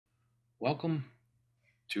Welcome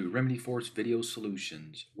to Remedyforce Video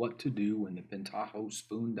Solutions. What to do when the Pentaho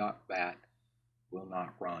spoon.bat will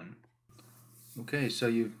not run. Okay, so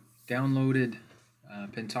you've downloaded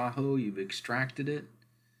Pentaho, you've extracted it,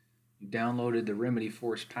 you downloaded the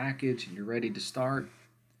Remedyforce package, and you're ready to start.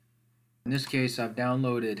 In this case, I've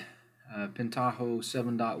downloaded Pentaho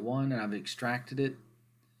 7.1 and I've extracted it.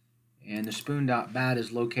 And the spoon.bat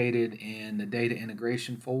is located in the data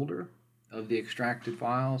integration folder of the extracted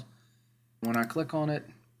files. When I click on it,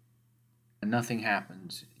 nothing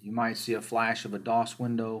happens. You might see a flash of a DOS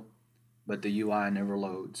window, but the UI never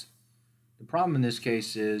loads. The problem in this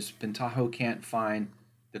case is Pentaho can't find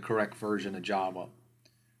the correct version of Java.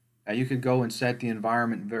 Now you could go and set the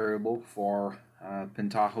environment variable for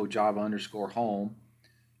Pentaho Java_home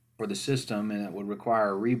for the system, and it would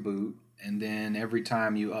require a reboot, and then every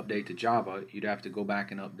time you update to Java, you'd have to go back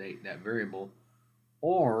and update that variable.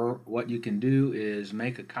 Or what you can do is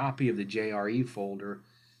make a copy of the JRE folder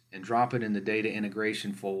and drop it in the data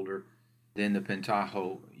integration folder. Then the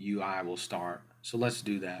Pentaho UI will start. So let's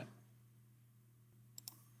do that.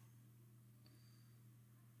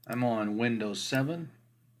 I'm on Windows 7.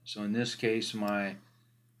 So in this case, my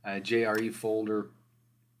JRE folder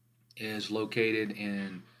is located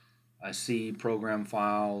in C program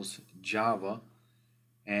files Java.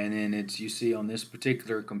 And then you see on this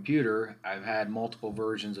particular computer, I've had multiple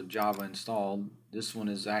versions of Java installed. This one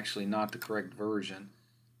is actually not the correct version.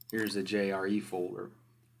 Here's the JRE folder.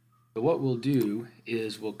 So what we'll do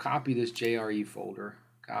is we'll copy this JRE folder,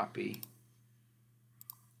 copy,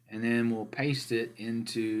 and then we'll paste it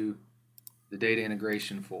into the data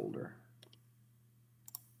integration folder.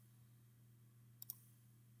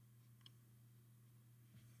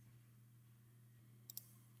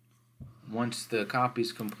 Once the copy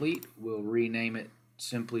is complete, we'll rename it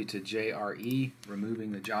simply to JRE,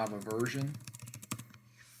 removing the Java version.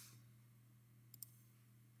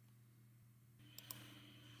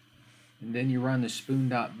 And then you run the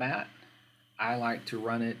spoon.bat. I like to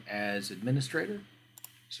run it as administrator.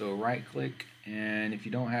 So right click, and if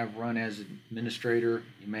you don't have run as administrator,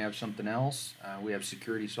 you may have something else. We have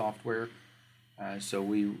security software. So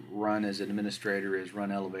we run as administrator is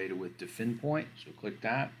run elevated with defend point. So click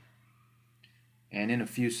that. And in a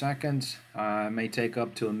few seconds, it may take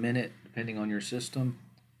up to a minute depending on your system,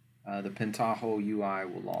 the Pentaho UI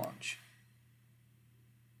will launch.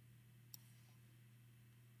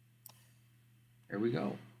 There we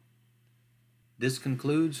go. This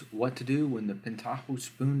concludes what to do when the Pentaho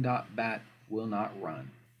spoon.bat will not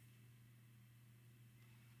run.